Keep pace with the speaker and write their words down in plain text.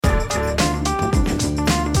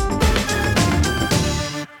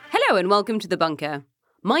and welcome to The Bunker.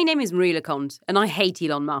 My name is Marie Leconte, and I hate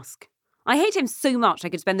Elon Musk. I hate him so much I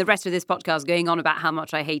could spend the rest of this podcast going on about how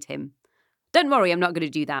much I hate him. Don't worry, I'm not going to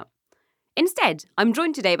do that. Instead, I'm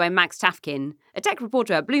joined today by Max Chafkin, a tech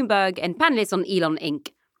reporter at Bloomberg and panelist on Elon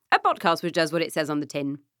Inc., a podcast which does what it says on the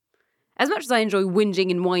tin. As much as I enjoy whinging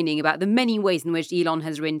and whining about the many ways in which Elon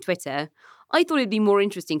has ruined Twitter, I thought it'd be more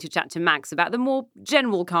interesting to chat to Max about the more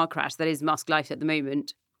general car crash that is Musk life at the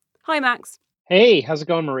moment. Hi, Max. Hey, how's it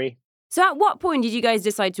going, Marie? So at what point did you guys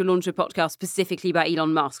decide to launch a podcast specifically about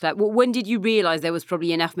Elon Musk? Like, when did you realise there was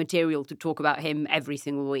probably enough material to talk about him every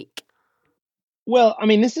single week? Well, I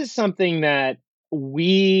mean, this is something that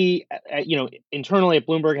we, internally at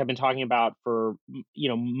Bloomberg have been talking about for,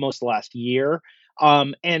 most of the last year.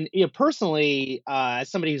 Personally,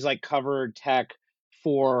 as somebody who's covered tech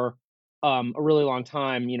for a really long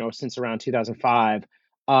time, since around 2005,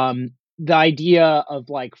 the idea of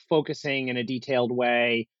focusing in a detailed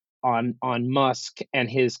way on Musk and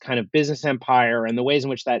his kind of business empire and the ways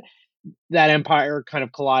in which that empire kind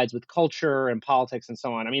of collides with culture and politics and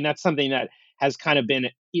so on. I mean, that's something that has kind of been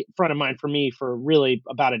front of mind for me for really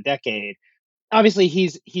about a decade. Obviously,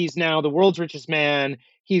 he's now the world's richest man.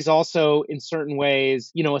 He's also, in certain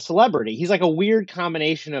ways, a celebrity. He's like a weird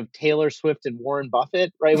combination of Taylor Swift and Warren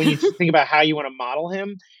Buffett, right? When you think about how you want to model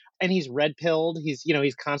him. And he's red-pilled. He's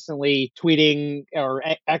constantly tweeting or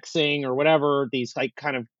Xing or whatever, these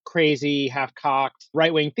kind of crazy, half-cocked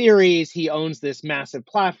right-wing theories. He owns this massive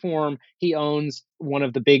platform. He owns one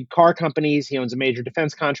of the big car companies. He owns a major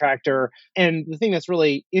defense contractor. And the thing that's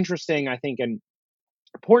really interesting, I think, and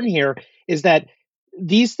important here is that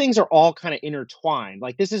these things are all kind of intertwined.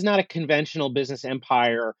 This is not a conventional business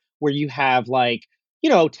empire where you have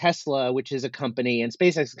Tesla, which is a company, and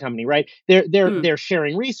SpaceX is a company, right? They're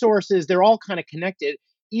sharing resources. They're all kind of connected.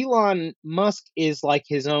 Elon Musk is like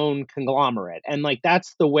his own conglomerate, and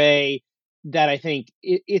that's the way that I think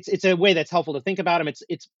it's a way that's helpful to think about him.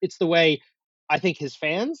 It's the way I think his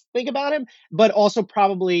fans think about him, but also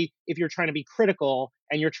probably if you're trying to be critical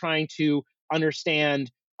and you're trying to understand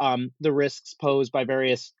the risks posed by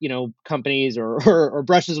various companies or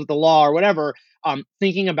brushes with the law or whatever,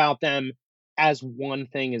 thinking about them as one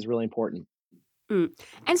thing is really important. And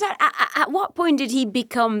so at what point did he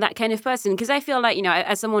become that kind of person? Because I feel like,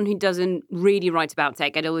 as someone who doesn't really write about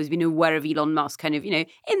tech, I'd always been aware of Elon Musk kind of, in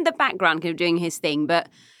the background kind of doing his thing. But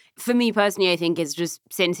for me personally, I think it's just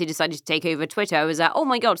since he decided to take over Twitter, I was like, oh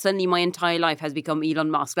my God, suddenly my entire life has become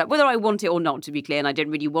Elon Musk. Whether I want it or not, to be clear, and I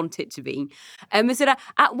don't really want it to be. So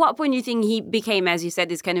at what point do you think he became, as you said,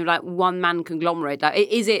 this kind of one-man conglomerate?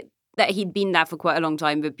 Is it that he'd been there for quite a long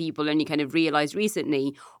time, but people only kind of realised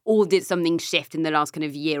recently, or did something shift in the last kind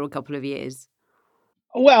of year or couple of years?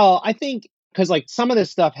 Well, I think because some of this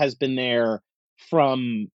stuff has been there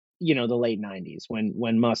from the late 90s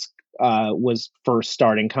when Musk was first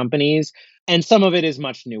starting companies, and some of it is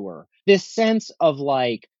much newer. This sense of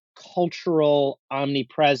cultural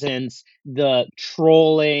omnipresence, the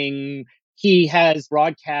trolling. He has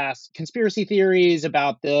broadcast conspiracy theories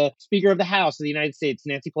about the Speaker of the House of the United States,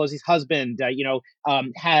 Nancy Pelosi's husband,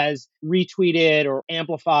 has retweeted or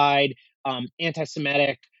amplified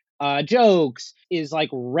anti-Semitic jokes, is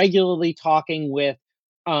regularly talking with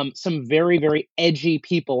some very, very edgy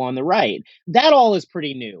people on the right. That all is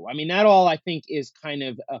pretty new. I mean, that all I think is kind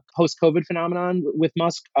of a post-COVID phenomenon with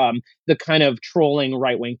Musk, the kind of trolling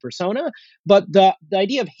right-wing persona. But the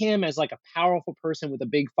idea of him as a powerful person with a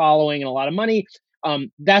big following and a lot of money,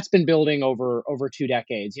 that's been building over 2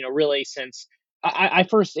 decades, really since I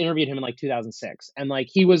first interviewed him in 2006. And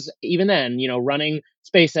he was even then, running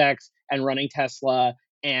SpaceX and running Tesla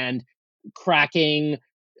and cracking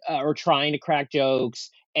or trying to crack jokes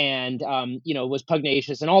and, was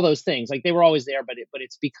pugnacious and all those things. They were always there, but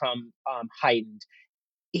it's become heightened.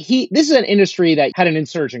 This is an industry that had an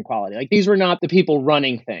insurgent quality. These were not the people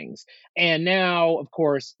running things. And now, of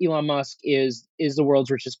course, Elon Musk is the world's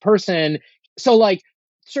richest person. So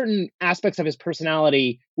certain aspects of his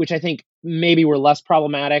personality, which I think maybe were less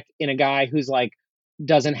problematic in a guy who's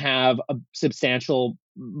doesn't have a substantial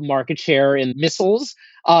market share in missiles,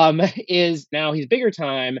 is now he's bigger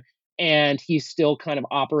time. And he's still kind of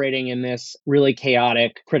operating in this really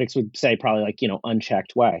chaotic, critics would say probably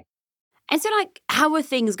unchecked way. And so, how are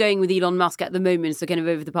things going with Elon Musk at the moment? So kind of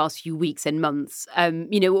over the past few weeks and months,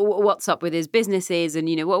 what's up with his businesses and,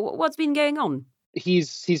 what's been going on?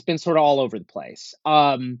 He's been sort of all over the place.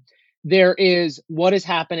 There is what is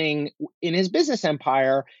happening in his business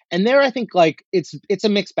empire. And there, I think it's a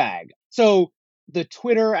mixed bag. So the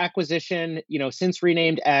Twitter acquisition, since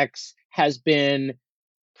renamed X, has been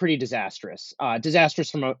pretty disastrous. Disastrous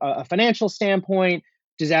from a financial standpoint,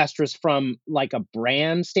 disastrous from like a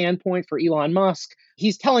brand standpoint for Elon Musk.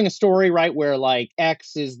 He's telling a story, right, where like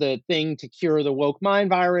X is the thing to cure the woke mind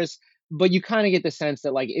virus, but you kind of get the sense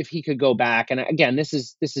that like if he could go back, and again, this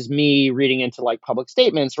is me reading into like public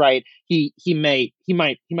statements, right? He might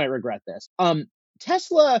regret this.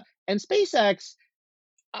 Tesla and SpaceX,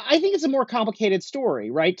 I think it's a more complicated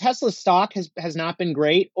story, right? Tesla's stock has not been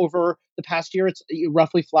great over the past year. It's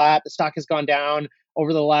roughly flat. The stock has gone down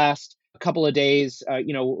over the last couple of days.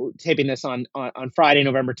 Taping this on Friday,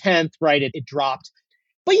 November 10th, right? It dropped.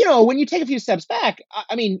 But when you take a few steps back,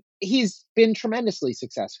 I mean, he's been tremendously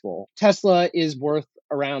successful. Tesla is worth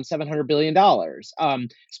around $700 billion.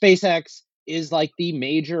 SpaceX is like the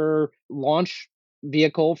major launch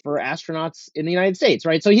vehicle for astronauts in the United States,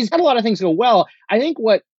 right? So he's had a lot of things go well. I think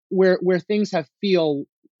where things have feel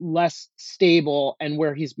less stable and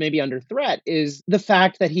where he's maybe under threat is the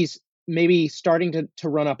fact that he's maybe starting to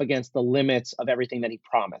run up against the limits of everything that he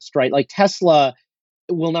promised, right? Like Tesla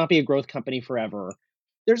will not be a growth company forever.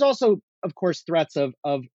 There's also, of course, threats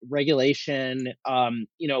of regulation.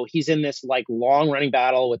 He's in this like long running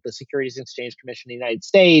battle with the Securities and Exchange Commission in the United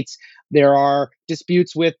States. There are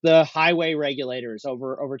disputes with the highway regulators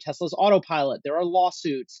over Tesla's autopilot. There are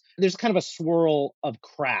lawsuits. There's kind of a swirl of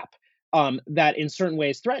crap that in certain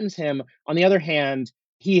ways threatens him. On the other hand,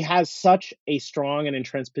 he has such a strong and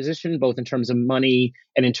entrenched position, both in terms of money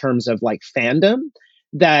and in terms of like fandom,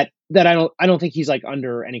 that I don't think he's like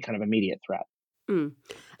under any kind of immediate threat. Mm.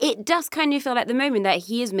 It does kind of feel at the moment that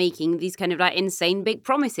he is making these kind of like insane big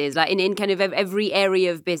promises, like in kind of every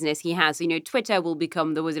area of business he has. So, Twitter will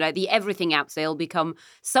become the everything app. So it'll become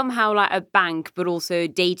somehow like a bank, but also a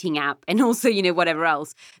dating app and also, whatever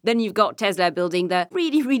else. Then you've got Tesla building the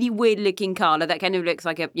really, really weird looking car that kind of looks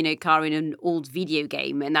like a, car in an old video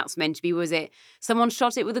game. And that's meant to be, was it someone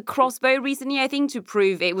shot it with a crossbow recently, I think, to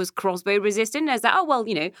prove it was crossbow resistant? As that, oh, well,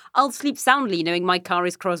 I'll sleep soundly knowing my car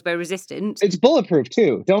is crossbow resistant. It's bulletproof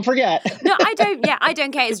too. Don't forget. No, I don't. Yeah, I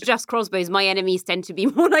don't care. It's just crossbows. My enemies tend to be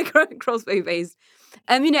more like crossbow based.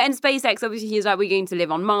 And SpaceX, obviously, he's like, we're going to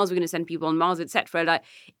live on Mars. We're going to send people on Mars, etc. Like,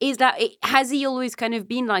 has he always kind of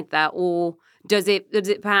been like that, or does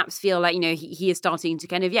it perhaps feel like he is starting to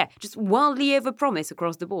kind of just wildly overpromise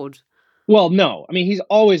across the board? Well, no. I mean, he's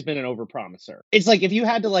always been an overpromiser. It's like if you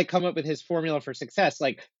had to like come up with his formula for success,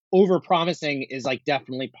 like overpromising is like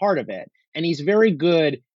definitely part of it, and he's very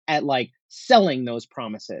good at like selling those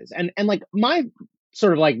promises. And like my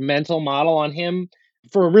sort of like mental model on him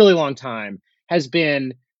for a really long time has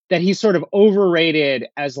been that he's sort of overrated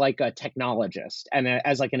as like a technologist and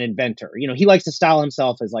as like an inventor. He likes to style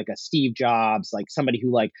himself as like a Steve Jobs, like somebody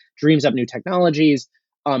who like dreams up new technologies.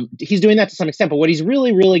 He's doing that to some extent, but what he's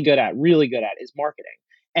really, really good at is marketing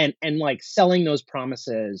and like selling those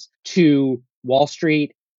promises to Wall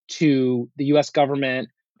Street, to the US government,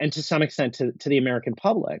 and to some extent to the American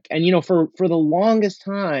public. And for the longest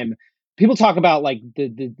time, people talk about like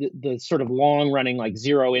the sort of long running like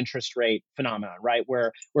zero interest rate phenomenon, right?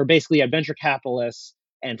 Where basically you have venture capitalists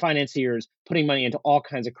and financiers putting money into all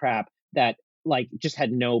kinds of crap that like just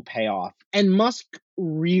had no payoff. And Musk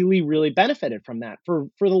really, really benefited from that for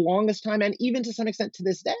the longest time, and even to some extent to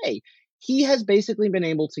this day. He has basically been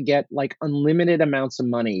able to get like unlimited amounts of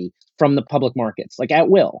money from the public markets, like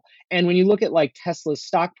at will. And when you look at like Tesla's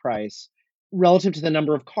stock price relative to the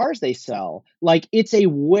number of cars they sell, like it's a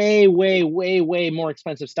way, way, way, way more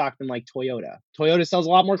expensive stock than like Toyota. Toyota sells a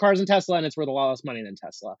lot more cars than Tesla, and it's worth a lot less money than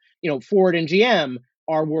Tesla. Ford and GM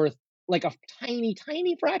are worth like a tiny,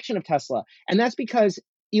 tiny fraction of Tesla. And that's because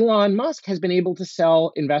Elon Musk has been able to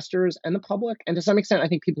sell investors and the public, and to some extent, I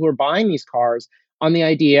think people who are buying these cars, on the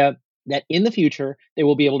idea that in the future they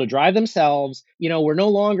will be able to drive themselves. We're no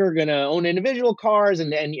longer going to own individual cars,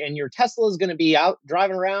 and your Tesla is going to be out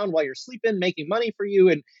driving around while you're sleeping, making money for you,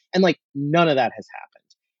 and like none of that has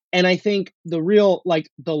happened. And I think the real like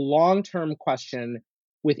the long-term question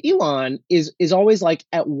with Elon is always like,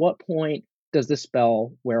 at what point does the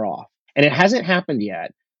spell wear off? And it hasn't happened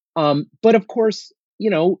yet. But of course,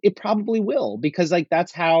 it probably will, because like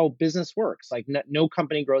that's how business works. Like no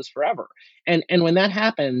company grows forever. And when that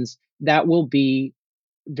happens, that will be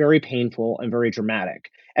very painful and very dramatic.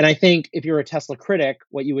 And I think if you're a Tesla critic,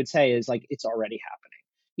 what you would say is like, it's already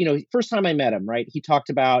happening. First time I met him, right, he talked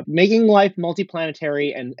about making life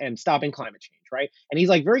multiplanetary and stopping climate change, right? And he's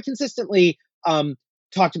like very consistently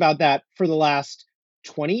talked about that for the last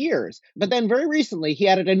 20 years. But then very recently, he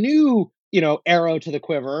added a new arrow to the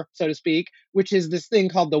quiver, so to speak, which is this thing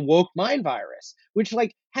called the woke mind virus, which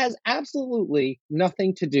like has absolutely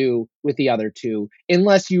nothing to do with the other two,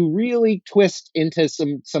 unless you really twist into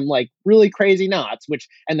some like really crazy knots,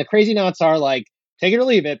 and the crazy knots are like take it or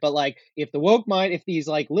leave it, but like if the woke mind, if these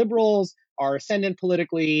like liberals are ascendant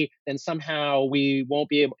politically, then somehow we won't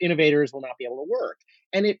be able, innovators will not be able to work.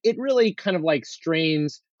 And it really kind of like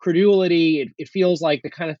strains credulity. It feels like the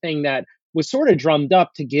kind of thing that was sort of drummed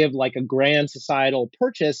up to give like a grand societal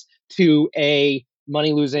purchase to a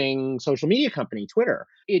money losing social media company, Twitter.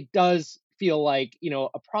 It does feel like,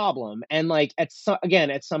 a problem. And like again,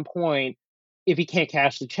 at some point, if he can't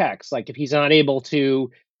cash the checks, like if he's not able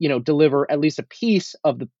to, deliver at least a piece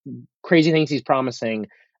of the crazy things he's promising,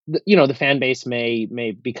 the fan base may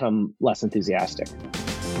become less enthusiastic.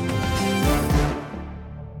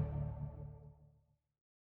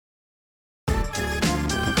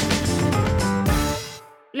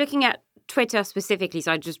 Looking at Twitter specifically,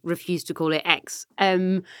 so I just refuse to call it X.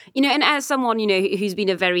 And as someone, who's been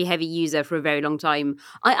a very heavy user for a very long time,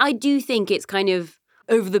 I do think it's kind of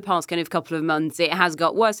over the past kind of couple of months, it has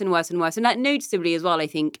got worse and worse and worse. And that noticeably as well, I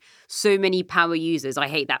think so many power users, I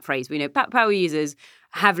hate that phrase, but power users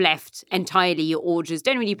have left entirely or just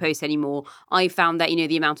don't really post anymore. I found that,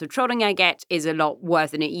 the amount of trolling I get is a lot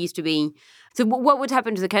worse than it used to be. So what would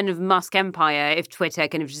happen to the kind of Musk empire if Twitter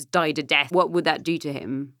kind of just died a death? What would that do to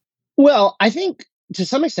him? Well, I think to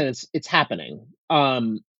some extent it's happening.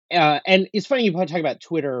 And it's funny you talk about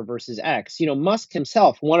Twitter versus X. Musk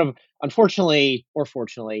himself, unfortunately or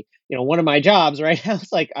fortunately, one of my jobs right now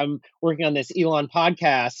is like I'm working on this Elon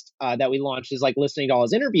podcast that we launched, is like listening to all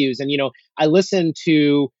his interviews. And, I listened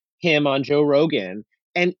to him on Joe Rogan,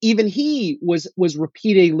 and even he was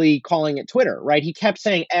repeatedly calling it Twitter, right? He kept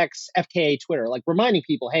saying X, FKA Twitter, like reminding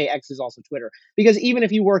people, hey, X is also Twitter. Because even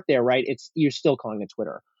if you work there, right, you're still calling it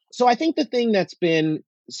Twitter. So I think the thing that's been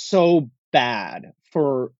so bad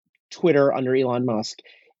for Twitter under Elon Musk,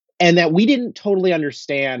 and that we didn't totally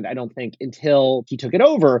understand, I don't think, until he took it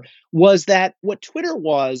over, was that what Twitter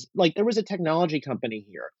was, like there was a technology company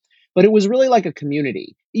here, but it was really like a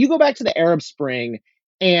community. You go back to the Arab Spring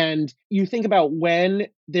and you think about when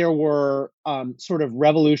there were sort of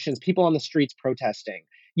revolutions, people on the streets protesting,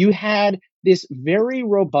 you had this very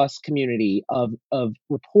robust community of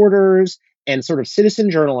reporters and sort of citizen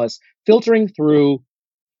journalists filtering through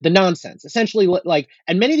the nonsense, essentially. Like,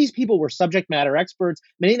 and many of these people were subject matter experts.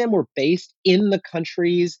 Many of them were based in the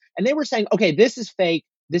countries, and they were saying, okay, this is fake,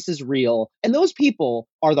 this is real. And those people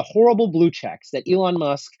are the horrible blue checks that Elon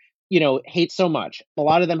Musk, hates so much. A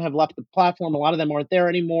lot of them have left the platform. A lot of them aren't there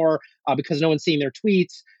anymore because no one's seeing their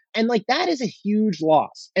tweets. And like, that is a huge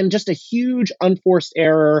loss and just a huge unforced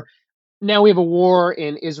error. Now we have a war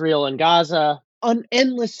in Israel and Gaza, an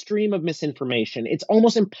endless stream of misinformation. It's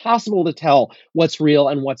almost impossible to tell what's real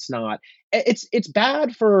and what's not. It's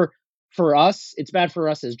bad for us. It's bad for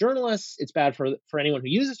us as journalists. It's bad for anyone who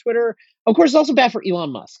uses Twitter. Of course, it's also bad for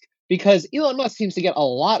Elon Musk, because Elon Musk seems to get a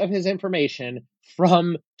lot of his information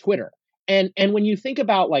from Twitter. And when you think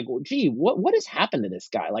about like, gee, what has happened to this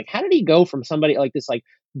guy? Like, how did he go from somebody like this, like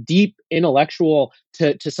deep intellectual,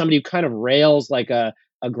 to somebody who kind of rails like a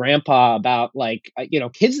grandpa about like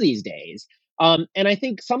kids these days? And I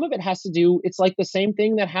think some of it has to do, it's like the same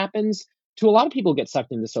thing that happens to a lot of people who get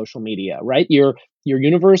sucked into social media, right? Your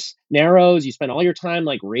universe narrows, you spend all your time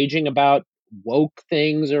like raging about woke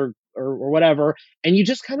things or whatever, and you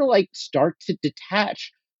just kind of like start to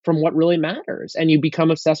detach from what really matters, and you become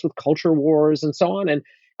obsessed with culture wars and so on. And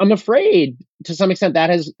I'm afraid to some extent that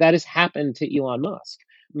has happened to Elon Musk.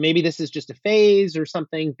 Maybe this is just a phase or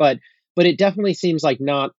something, but it definitely seems like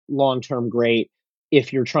not long-term great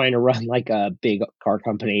if you're trying to run like a big car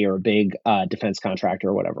company or a big defense contractor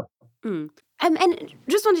or whatever. Mm. And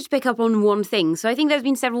just wanted to pick up on one thing. So I think there's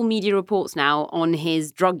been several media reports now on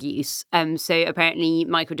his drug use. So apparently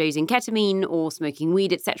microdosing ketamine or smoking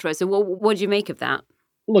weed, etc. So what do you make of that?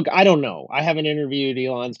 Look, I don't know. I haven't interviewed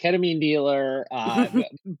Elon's ketamine dealer,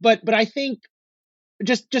 but I think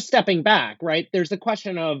just stepping back, right? There's the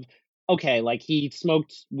question of, okay, like he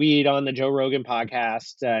smoked weed on the Joe Rogan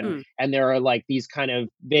podcast, and there are like these kind of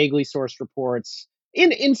vaguely sourced reports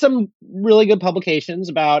in some really good publications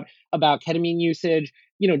about ketamine usage.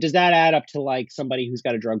 Does that add up to like somebody who's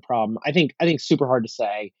got a drug problem? I think super hard to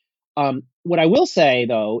say. What I will say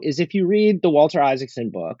though is if you read the Walter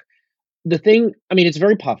Isaacson book, the thing, I mean, it's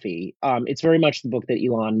very puffy. It's very much the book that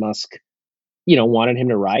Elon Musk, wanted him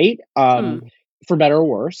to write, for better or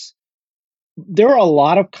worse. There are a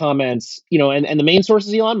lot of comments, and the main source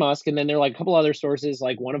is Elon Musk, and then there are like a couple other sources,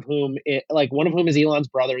 like one of whom is Elon's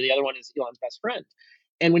brother, the other one is Elon's best friend.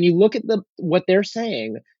 And when you look at what they're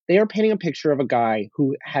saying, they are painting a picture of a guy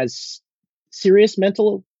who has serious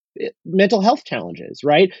mental health challenges,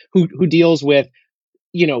 right? Who deals with,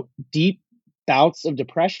 deep bouts of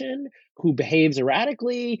depression, who behaves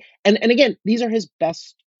erratically. And again, these are his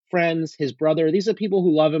best friends, his brother. These are people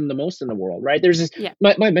who love him the most in the world, right? There's this, Yeah.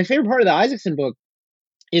 my favorite part of the Isaacson book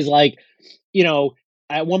is like, you know,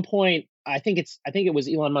 at one point, I think it was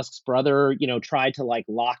Elon Musk's brother, tried to like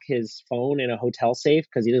lock his phone in a hotel safe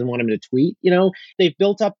because he doesn't want him to tweet. They've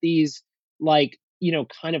built up these like,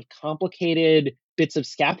 kind of complicated bits of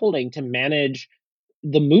scaffolding to manage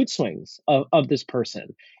the mood swings of this person.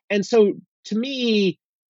 And so to me,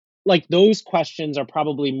 like those questions are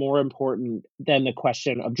probably more important than the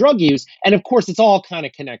question of drug use. And of course, it's all kind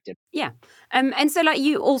of connected. Yeah. And so, like,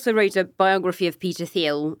 you also wrote a biography of Peter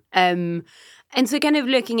Thiel. And so, kind of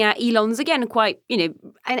looking at Elon's, again, quite,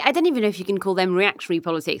 I don't even know if you can call them reactionary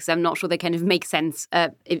politics. I'm not sure they kind of make sense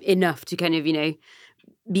enough to kind of,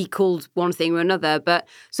 be called one thing or another. But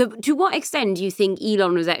so to what extent do you think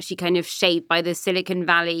Elon was actually kind of shaped by the Silicon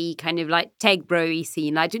Valley kind of like tech bro-y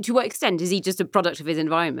scene? Like, to what extent is he just a product of his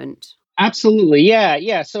environment? Absolutely. Yeah.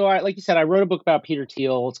 Yeah. So, like you said, I wrote a book about Peter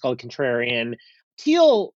Thiel. It's called Contrarian.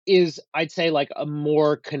 Thiel is, I'd say, like a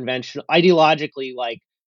more conventional, ideologically, like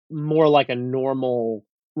more like a normal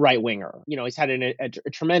right winger. He's had a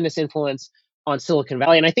tremendous influence on Silicon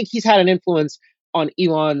Valley. And I think he's had an influence on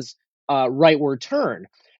Elon's rightward turn.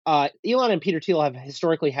 Elon and Peter Thiel have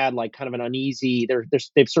historically had like kind of an uneasy,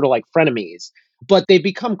 they've sort of like frenemies, but they've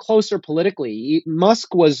become closer politically.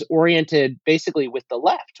 Musk was oriented basically with the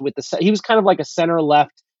left, he was kind of like a center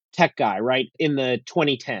left tech guy, right? In the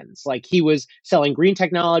 2010s, like he was selling green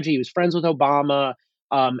technology. He was friends with Obama,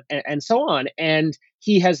 and so on. And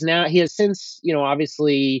he has since,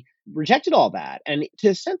 obviously rejected all that. And to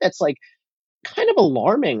an extent, that's like kind of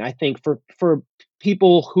alarming, I think, for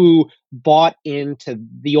people who bought into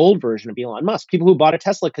the old version of Elon Musk, people who bought a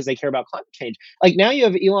Tesla because they care about climate change. Like now you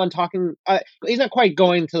have Elon talking, he's not quite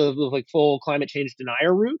going to the like full climate change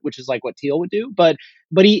denier route, which is like what Thiel would do, but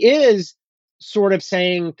he is sort of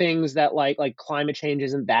saying things that like climate change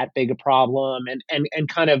isn't that big a problem, and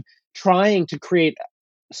kind of trying to create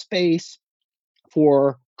space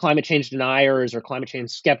for climate change deniers or climate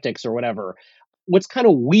change skeptics or whatever. What's kind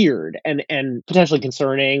of weird and potentially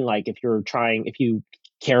concerning, like if you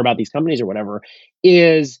care about these companies or whatever,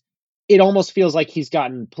 is it almost feels like he's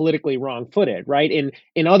gotten politically wrong-footed, right?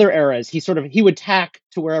 In other eras, he would tack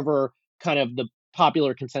to wherever kind of the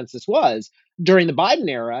popular consensus was. During the Biden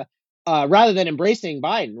era, rather than embracing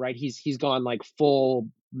Biden, right, he's gone like full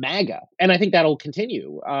MAGA, and I think that'll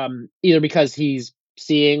continue, either because he's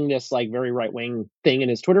seeing this like very right wing thing in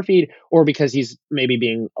his Twitter feed, or because he's maybe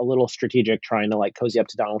being a little strategic, trying to like cozy up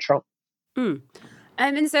to Donald Trump. Mm.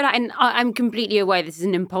 And so, I'm completely aware this is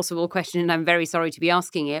an impossible question, and I'm very sorry to be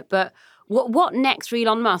asking it. But what next for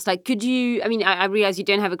Elon Musk? Like, could you? I mean, I realize you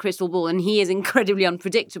don't have a crystal ball, and he is incredibly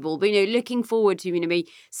unpredictable. But looking forward to maybe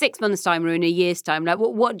 6 months' time or in a year's time, like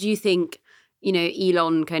what do you think?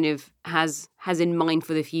 Elon kind of has in mind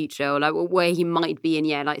for the future, or like where he might be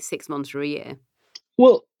in like 6 months or a year.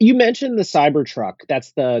 Well, you mentioned the Cybertruck.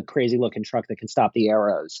 That's the crazy looking truck that can stop the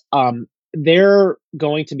arrows. They're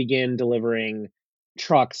going to begin delivering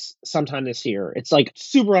trucks sometime this year. It's like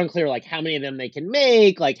super unclear, like how many of them they can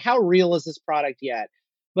make, like how real is this product yet.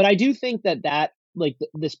 But I do think that like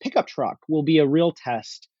this pickup truck will be a real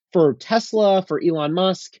test for Tesla, for Elon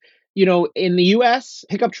Musk. In the US,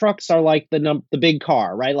 pickup trucks are like the big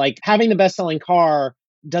car, right? Like having the best selling car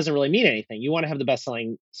doesn't really mean anything. You want to have the best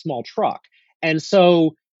selling small truck. And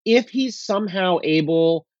so if he's somehow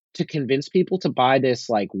able to convince people to buy this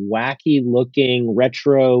like wacky looking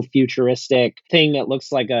retro futuristic thing that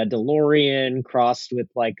looks like a DeLorean crossed with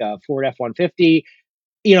like a Ford F-150,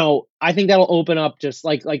 I think that'll open up just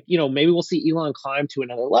like maybe we'll see Elon climb to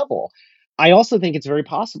another level. I also think it's very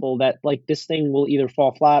possible that like this thing will either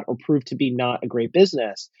fall flat or prove to be not a great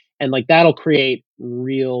business. And like that'll create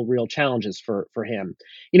real challenges for him.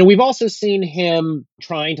 We've also seen him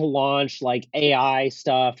trying to launch like AI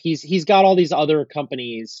stuff. He's got all these other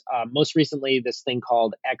companies. Most recently, this thing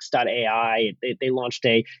called X.AI. They launched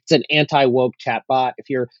it's an anti-woke chatbot.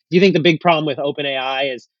 If you think the big problem with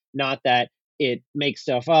OpenAI is not that it makes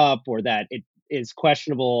stuff up or that it is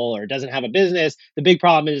questionable or doesn't have a business, the big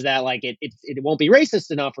problem is that like it won't be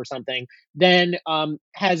racist enough or something, then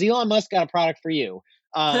has Elon Musk got a product for you?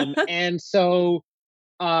 And so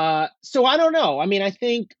I don't know. I mean, I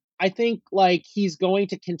think like he's going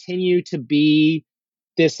to continue to be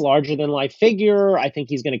this larger than life figure. I think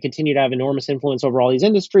he's going to continue to have enormous influence over all these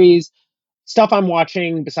industries. Stuff I'm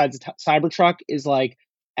watching besides the Cybertruck is like,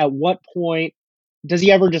 at what point does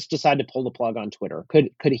he ever just decide to pull the plug on Twitter?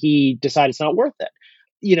 Could he decide it's not worth it?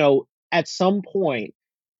 At some point,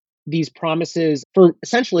 these promises for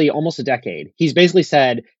essentially almost a decade, he's basically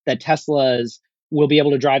said that Teslas will be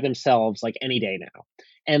able to drive themselves like any day now.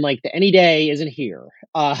 and like the any day isn't here,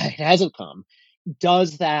 it hasn't come,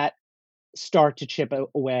 does that start to chip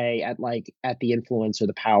away at at the influence or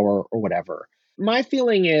the power or whatever? My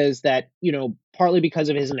feeling is that, partly because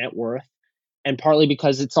of his net worth and partly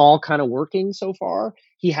because it's all kind of working so far,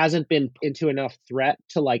 he hasn't been into enough threat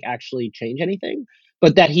to like actually change anything.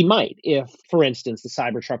 But that he might, if, for instance, the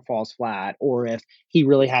Cybertruck falls flat, or if he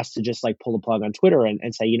really has to just like pull the plug on Twitter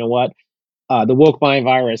and say, you know what, the woke mind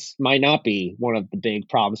virus might not be one of the big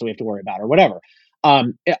problems that we have to worry about, or whatever.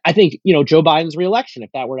 I think, Joe Biden's reelection, if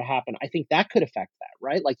that were to happen, I think that could affect that,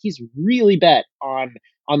 right? Like he's really bet on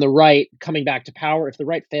the right coming back to power. If the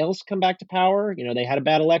right fails to come back to power, they had a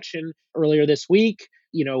bad election earlier this week,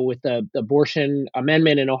 with the abortion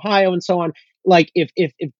amendment in Ohio and so on. Like if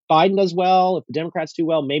Biden does well, if the Democrats do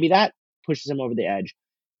well, maybe that pushes him over the edge.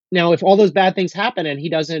 Now, if all those bad things happen and he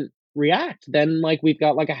doesn't react, then like we've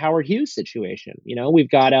got like a Howard Hughes situation. We've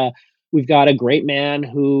got a great man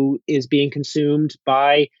who is being consumed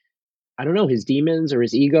by, I don't know, his demons or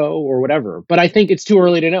his ego or whatever. But I think it's too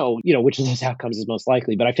early to know, which of those outcomes is most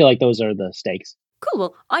likely. But I feel like those are the stakes. Cool.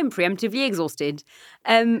 Well, I'm preemptively exhausted.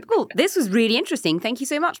 Cool. This was really interesting. Thank you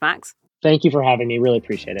so much, Max. Thank you for having me. Really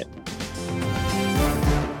appreciate it.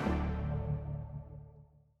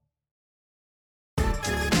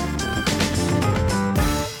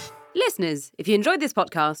 Listeners, if you enjoyed this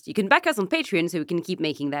podcast, you can back us on Patreon so we can keep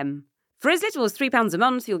making them. For as little as £3 a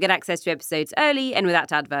month, you'll get access to episodes early and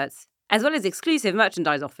without adverts, as well as exclusive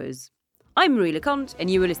merchandise offers. I'm Marie Leconte, and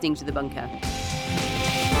you were listening to The Bunker.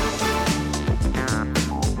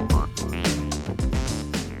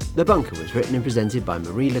 The Bunker was written and presented by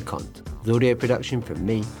Marie Leconte, with audio production from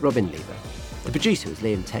me, Robin Lever. The producer was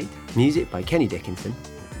Liam Tate, music by Kenny Dickinson,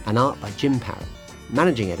 and art by Jim Parrott.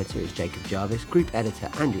 Managing editor is Jacob Jarvis, group editor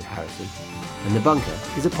Andrew Harrison, and The Bunker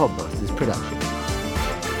is a Podmasters production.